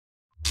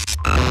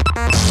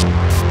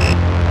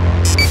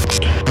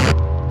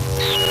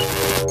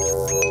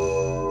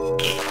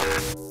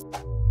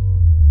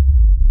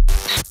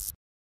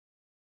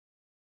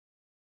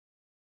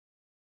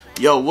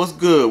Yo, what's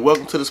good?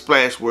 Welcome to the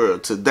Splash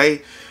World.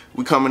 Today,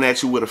 we coming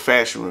at you with a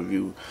fashion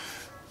review.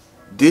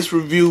 This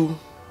review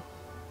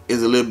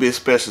is a little bit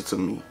special to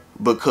me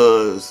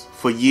because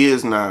for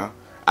years now,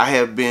 I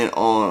have been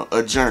on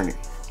a journey,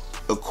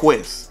 a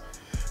quest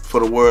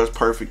for the world's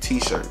perfect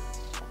t-shirt.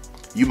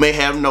 You may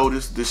have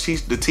noticed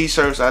the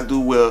t-shirts I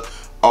do wear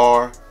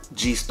are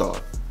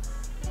Gstar.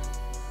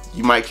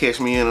 You might catch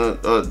me in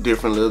a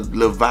different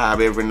little vibe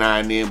every now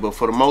and then, but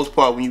for the most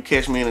part, when you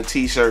catch me in a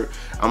t-shirt,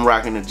 I'm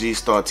rocking the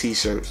Gstar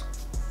t-shirts.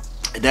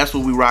 And that's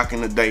what we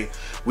rocking today.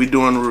 We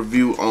doing a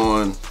review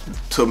on,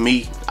 to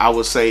me, I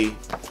would say,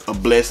 a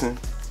blessing,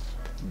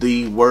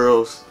 the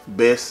world's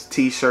best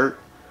t-shirt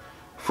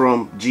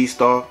from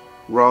Gstar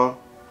Raw.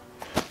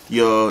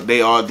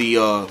 They are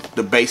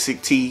the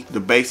basic tee.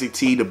 The basic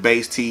tee, the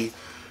base tee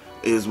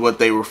is what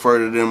they refer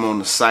to them on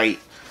the site.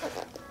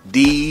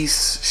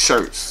 These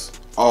shirts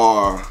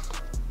are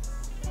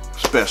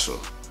special.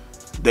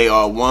 They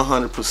are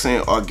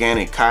 100%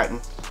 organic cotton.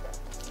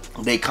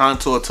 They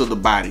contour to the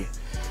body.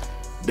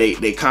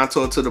 They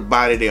contour to the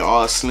body. They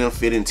are a slim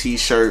fitting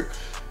t-shirt.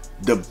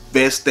 The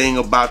best thing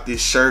about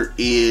this shirt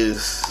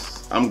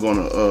is I'm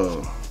gonna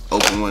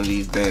open one of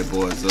these bad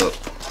boys up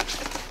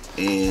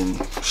and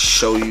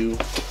show you,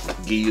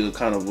 give you a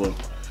kind of a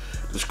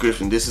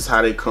description. This is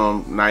how they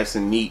come, nice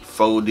and neat,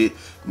 folded,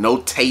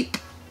 no tape.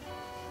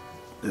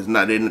 It's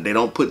not, they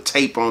don't put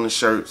tape on the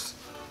shirts.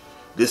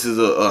 This is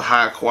a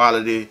high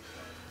quality,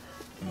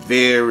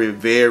 very,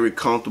 very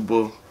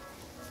comfortable,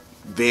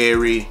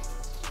 very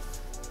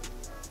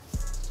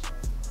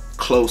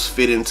close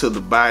fitting to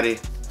the body.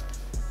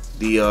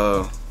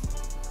 You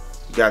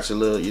got your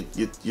little your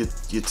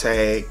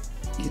tag,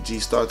 your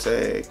Gstar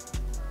tag,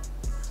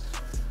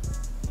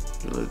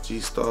 your little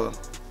Gstar,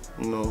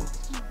 you know,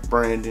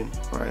 branding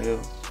right here,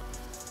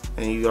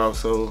 and you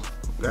also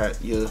got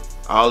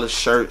all the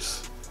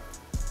shirts.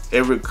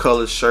 Every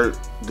color shirt,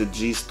 the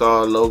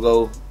Gstar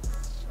logo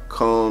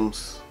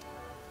comes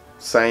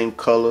same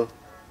color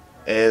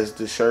as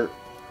the shirt,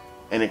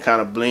 and it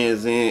kind of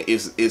blends in.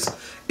 It's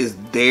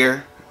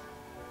there,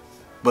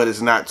 but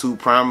it's not too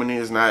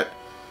prominent. It's not,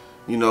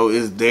 you know,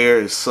 it's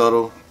there. It's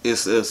subtle.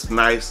 It's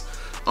nice.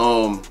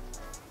 Around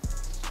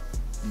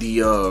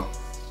the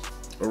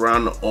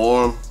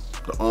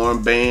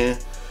arm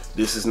band.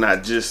 This is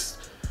not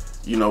just,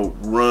 you know,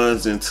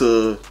 runs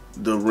into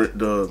the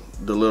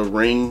little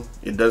ring.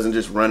 It doesn't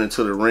just run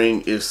into the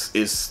ring.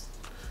 It's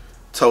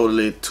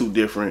totally two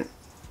different,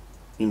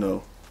 you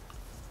know,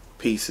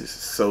 pieces.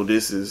 So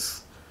this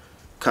is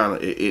kind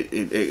of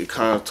it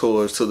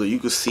contours to the, you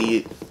can see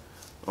it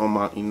on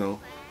my, you know,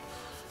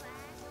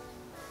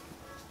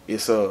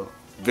 it's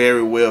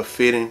very well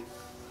fitting.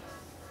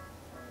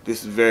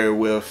 This is very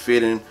well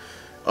fitting.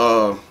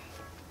 I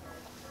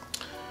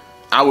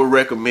would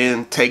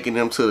recommend taking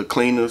them to the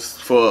cleaners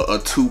for a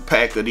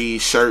 2-pack of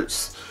these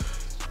shirts.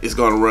 It's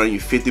gonna run you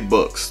 50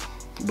 bucks,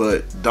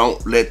 but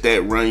don't let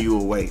that run you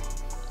away.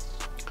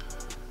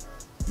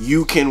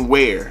 You can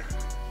wear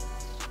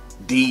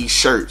these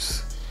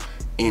shirts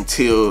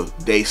until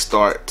they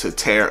start to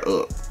tear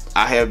up.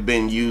 I have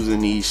been using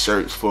these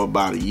shirts for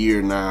about a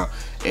year now,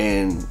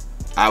 and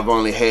I've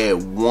only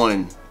had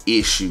one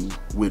issue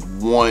with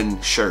one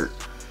shirt.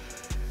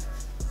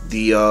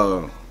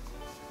 The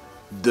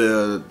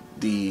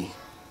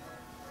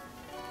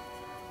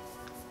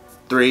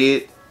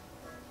thread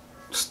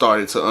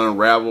started to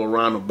unravel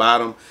around the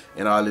bottom,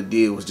 and all it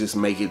did was just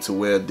make it to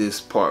where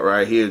this part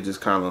right here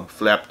just kind of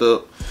flapped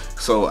up.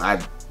 So I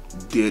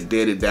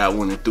deaded that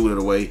one and threw it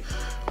away.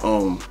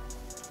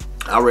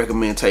 I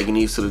recommend taking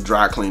these to the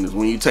dry cleaners.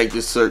 When you take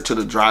this shirt to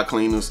the dry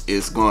cleaners,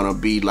 it's gonna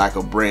be like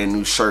a brand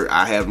new shirt.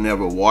 I have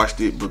never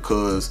washed it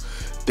because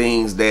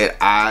things that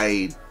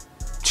I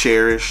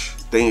cherish,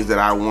 things that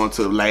I want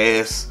to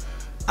last,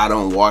 I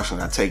don't wash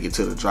them. I take it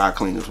to the dry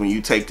cleaners. When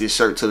you take this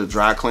shirt to the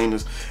dry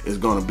cleaners, it's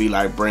gonna be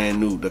like brand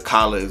new. The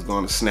collar is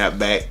gonna snap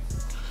back,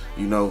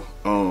 you know.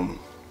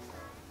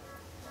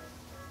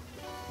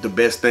 The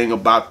best thing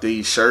about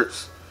these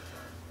shirts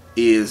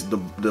is the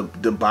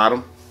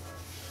bottom.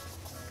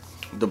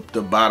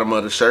 The bottom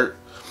of the shirt.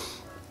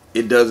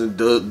 It doesn't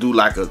do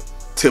like a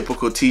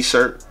typical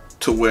t-shirt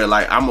to where,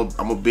 like, I'm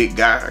a big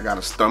guy. I got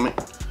a stomach,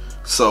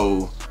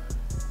 so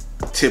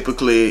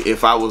typically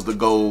if I was to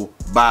go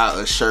buy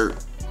a shirt,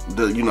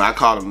 you know, I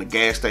call them the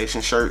gas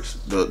station shirts,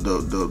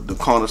 the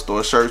corner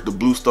store shirts, the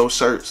blue store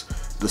shirts,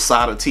 the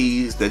solder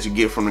tees that you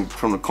get from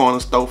the corner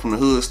store, from the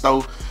hood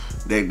store,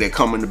 that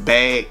come in the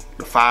bag,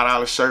 the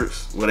 $5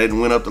 shirts where they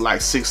went up to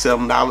like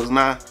 $6-7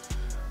 now.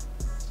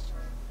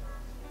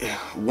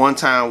 One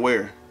time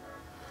wear.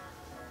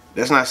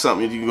 That's not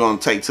something you're gonna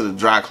take to the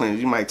dry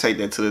cleaners. You might take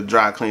that to the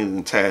dry cleaners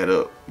and tear it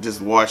up.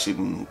 Just wash it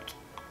and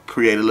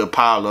create a little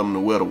pile of them to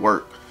wear to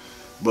work.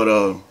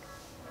 But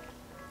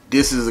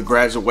this is a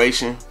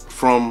graduation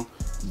from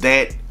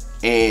that,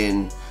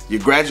 and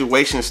your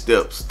graduation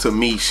steps to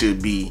me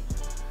should be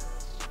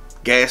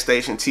gas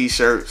station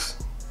t-shirts,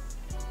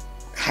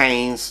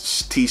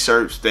 Hanes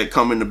t-shirts that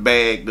come in the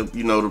bag,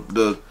 you know,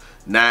 the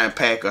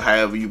 9-pack or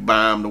however you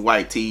buy them, the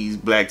white tees,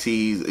 black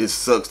tees. It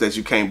sucks that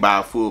you can't buy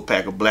a full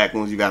pack of black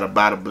ones. You gotta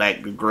buy the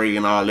black, the gray,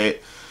 and all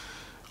that.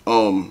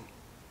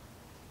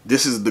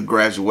 This is the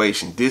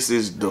graduation. This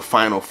is the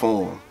final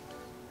form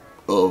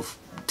of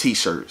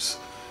t-shirts.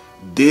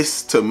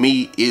 This to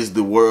me is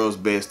the world's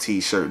best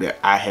t-shirt that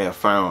I have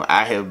found.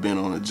 I have been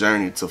on a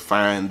journey to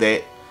find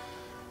that,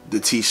 the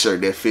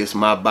t-shirt that fits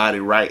my body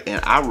right, and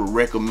I would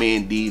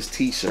recommend these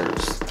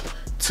t-shirts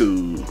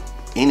to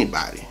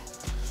anybody.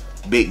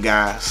 Big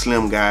guy,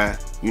 slim guy,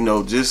 you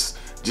know, just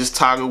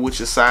toggle with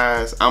your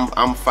size. I'm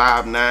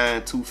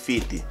 5'9",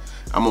 250.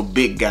 I'm a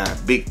big guy,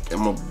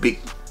 I'm a big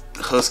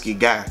husky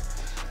guy.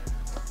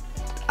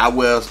 I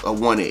wear a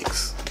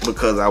 1X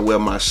because I wear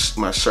my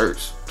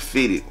shirts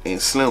fitted, and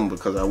slim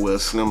because I wear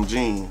slim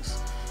jeans.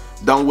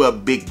 Don't wear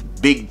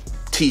big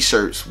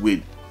t-shirts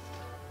with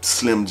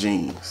slim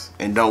jeans,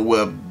 and don't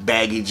wear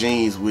baggy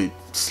jeans with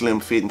slim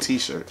fitting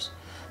t-shirts.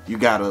 You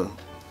gotta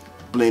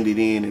blend it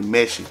in and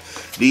mesh it.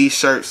 These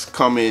shirts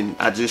come in,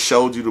 I just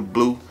showed you the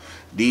blue.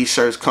 These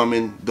shirts come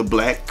in the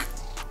black,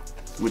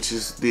 which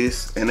is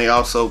this, and they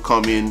also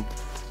come in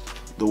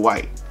the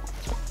white.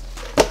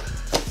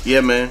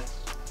 Yeah, man.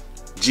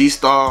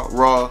 Gstar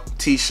Raw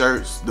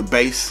t-shirts, the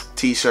base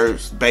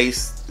t-shirts,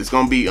 base. It's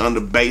gonna be under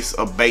base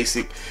or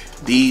basic.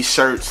 These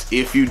shirts,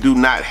 if you do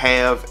not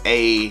have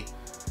a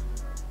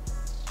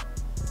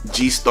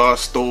Gstar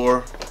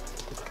store,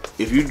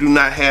 if you do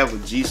not have a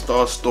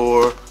Gstar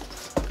store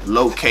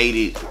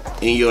located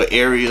in your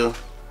area,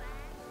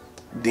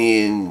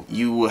 then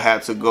you will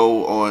have to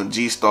go on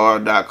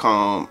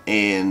gstar.com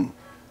and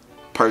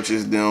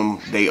purchase them.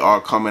 They are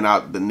coming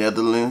out the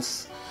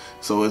Netherlands,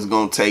 so it's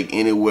gonna take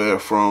anywhere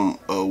from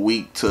a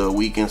week to a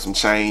week and some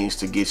change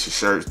to get your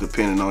shirts,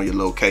 depending on your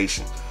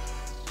location.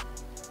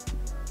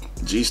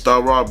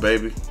 Gstar Raw,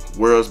 baby,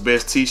 world's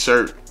best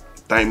t-shirt.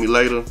 Thank me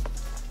later.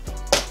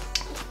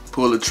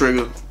 Pull the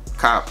trigger,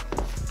 cop.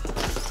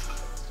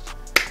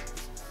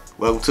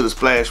 Welcome to the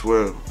Splash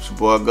World. It's your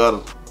boy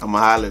Gutter. I'ma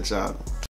holler at y'all.